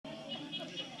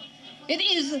It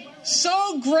is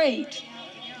so great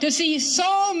to see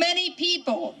so many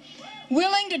people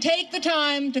willing to take the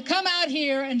time to come out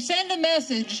here and send a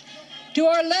message to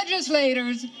our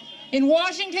legislators in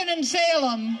Washington and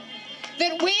Salem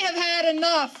that we have had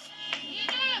enough.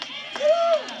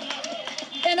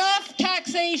 Enough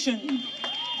taxation,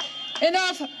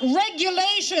 enough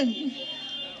regulation,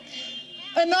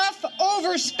 enough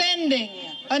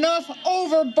overspending, enough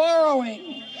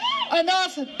overborrowing,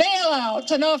 enough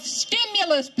bailouts, enough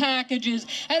stimulus packages,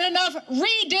 and enough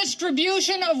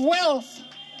redistribution of wealth.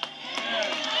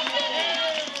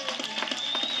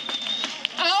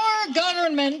 Our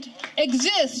government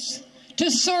exists to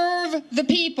serve the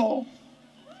people.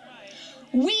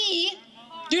 We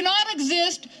do not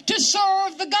exist to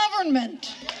serve the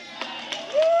government.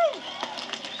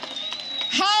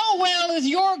 How well is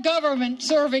your government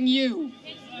serving you?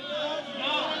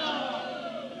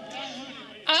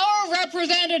 Our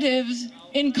representatives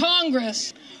in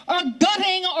Congress are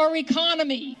gutting our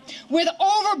economy with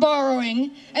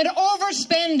overborrowing and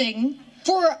overspending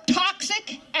for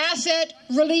toxic asset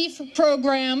relief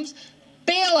programs,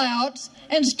 bailouts,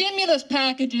 and stimulus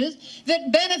packages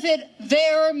that benefit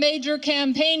their major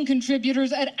campaign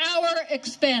contributors at our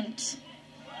expense.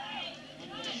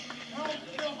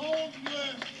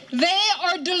 They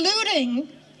are diluting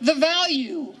the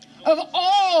value of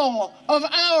all of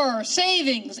our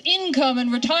savings, income,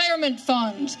 and retirement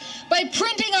funds by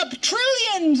printing up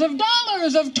trillions of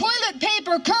dollars of toilet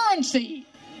paper currency,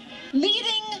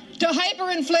 leading to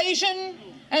hyperinflation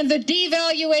and the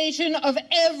devaluation of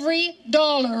every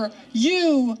dollar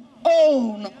you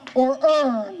own or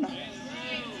earn.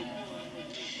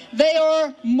 They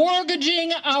are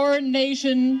mortgaging our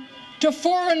nation to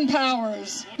foreign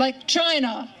powers like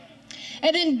China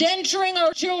and indenturing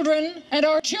our children and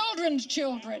our children's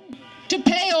children to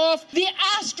pay off the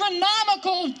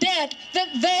astronomical debt that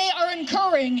they are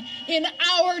incurring in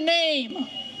our name.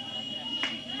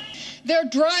 They're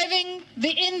driving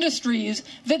the industries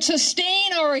that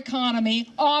sustain our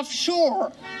economy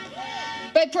offshore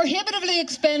by prohibitively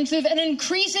expensive and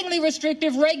increasingly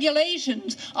restrictive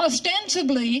regulations,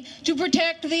 ostensibly to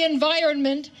protect the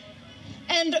environment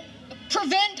and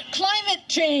prevent climate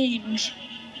change.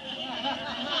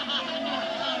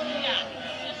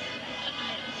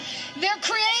 They're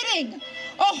creating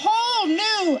a whole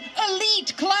new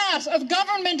elite class of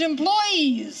government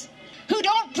employees who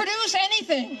don't produce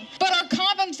anything, but are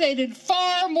compensated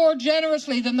far more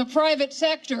generously than the private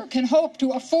sector can hope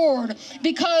to afford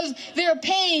because they're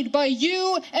paid by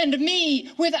you and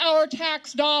me with our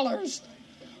tax dollars,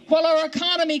 while our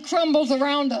economy crumbles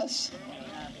around us.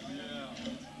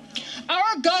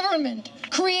 Our government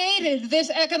created this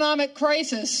economic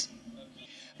crisis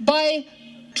by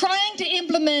trying to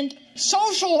implement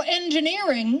social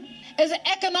engineering as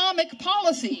economic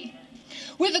policy,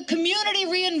 with a Community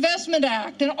Reinvestment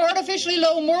Act and artificially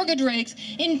low mortgage rates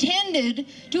intended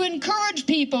to encourage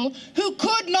people who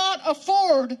could not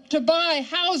afford to buy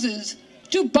houses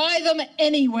to buy them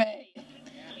anyway,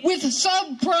 with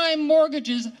subprime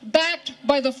mortgages backed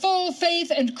by the full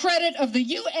faith and credit of the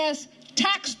U.S.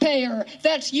 taxpayer.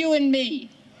 That's you and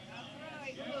me.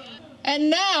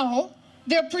 And now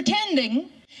they're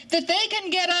pretending that they can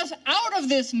get us out of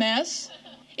this mess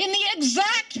in the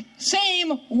exact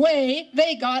same way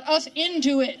they got us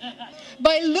into it,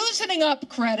 by loosening up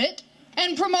credit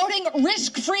and promoting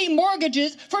risk-free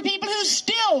mortgages for people who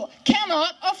still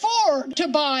cannot afford to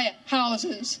buy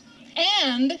houses,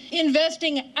 and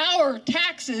investing our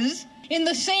taxes in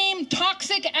the same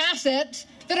toxic assets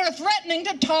that are threatening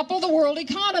to topple the world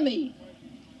economy.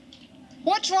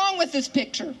 What's wrong with this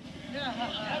picture?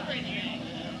 Everything.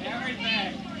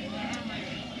 Everything.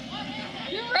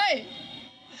 You're right.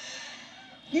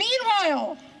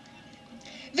 Meanwhile,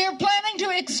 they're planning to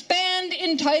expand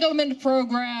entitlement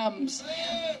programs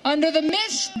under the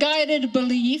misguided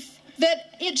belief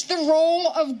that it's the role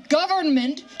of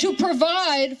government to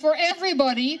provide for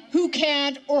everybody who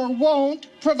can't or won't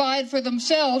provide for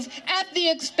themselves at the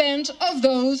expense of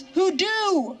those who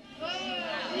do.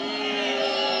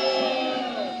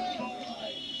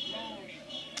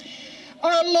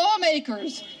 Our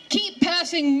lawmakers keep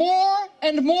passing more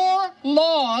and more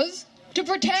laws to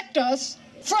protect us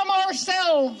from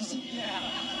ourselves.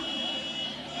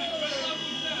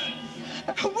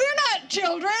 We're not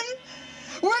children.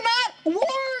 We're not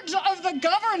wards of the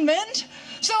government.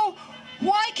 So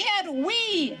why can't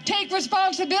we take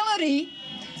responsibility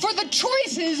for the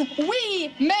choices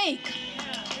we make?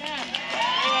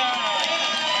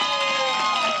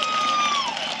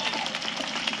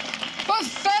 Both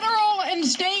federal and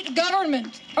state of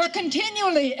government are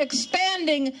continually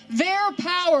expanding their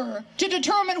power to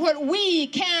determine what we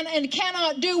can and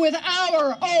cannot do with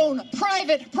our own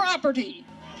private property.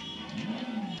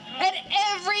 At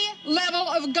every level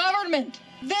of government,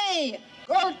 they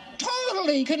are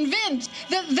totally convinced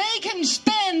that they can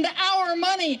spend our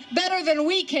money better than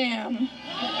we can.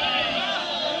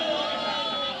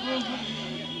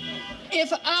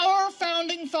 If our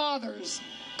founding fathers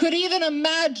could even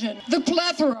imagine the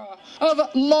plethora of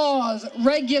laws,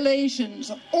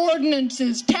 regulations,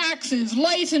 ordinances, taxes,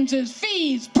 licenses,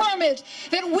 fees, permits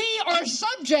that we are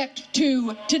subject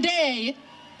to today,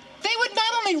 they would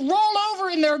not only roll over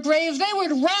in their graves, they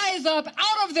would rise up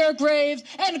out of their graves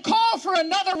and call for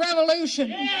another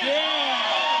revolution.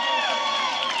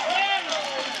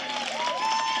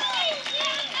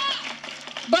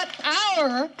 But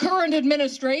our current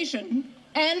administration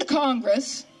and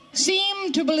Congress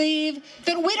seem to believe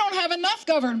that we don't have enough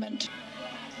government.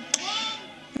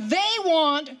 They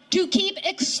want to keep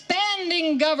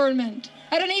expanding government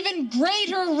at an even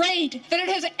greater rate than it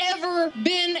has ever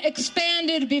been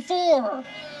expanded before.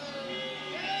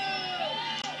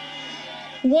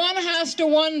 One has to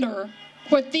wonder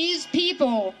what these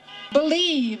people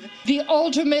believe the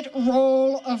ultimate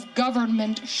role of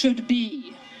government should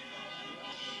be.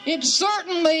 It's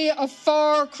certainly a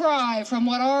far cry from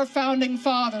what our founding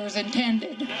fathers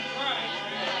intended.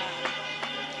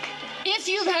 If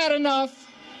you've had enough,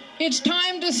 it's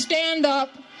time to stand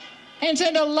up and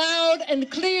send a loud and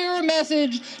clear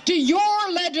message to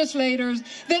your legislators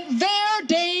that their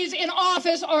days in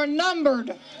office are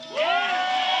numbered.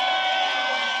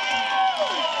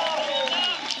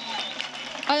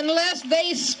 Unless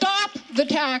they stop the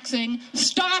taxing,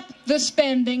 stop the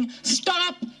spending,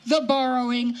 stop the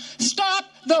borrowing, stop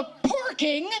the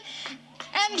porking,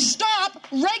 and stop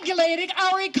regulating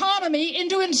our economy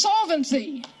into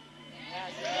insolvency.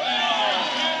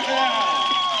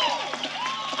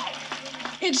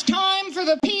 It's time for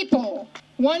the people,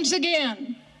 once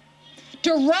again,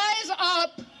 to rise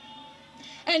up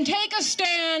and take a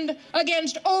stand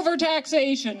against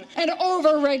overtaxation and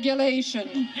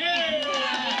overregulation.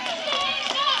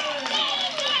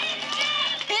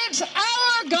 It's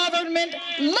our government.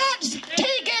 Let's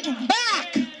take it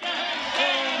back.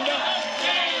 Stand up,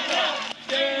 stand up,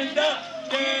 stand up,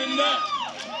 stand up.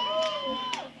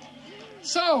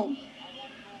 So,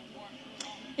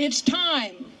 it's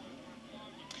time.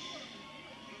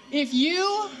 If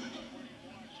you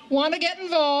want to get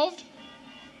involved,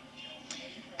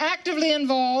 actively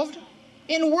involved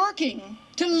in working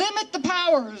to limit the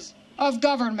powers of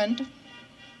government,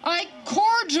 I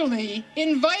cordially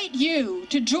invite you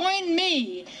to join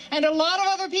me and a lot of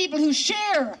other people who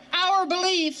share our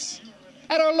beliefs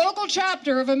at our local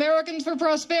chapter of Americans for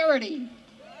Prosperity.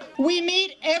 We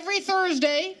meet every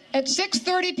Thursday at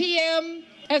 6:30 p.m.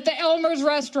 at the Elmer's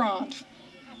Restaurant.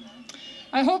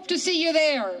 I hope to see you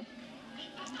there.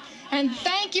 And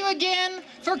thank you again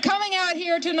for coming out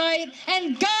here tonight,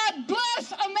 and God bless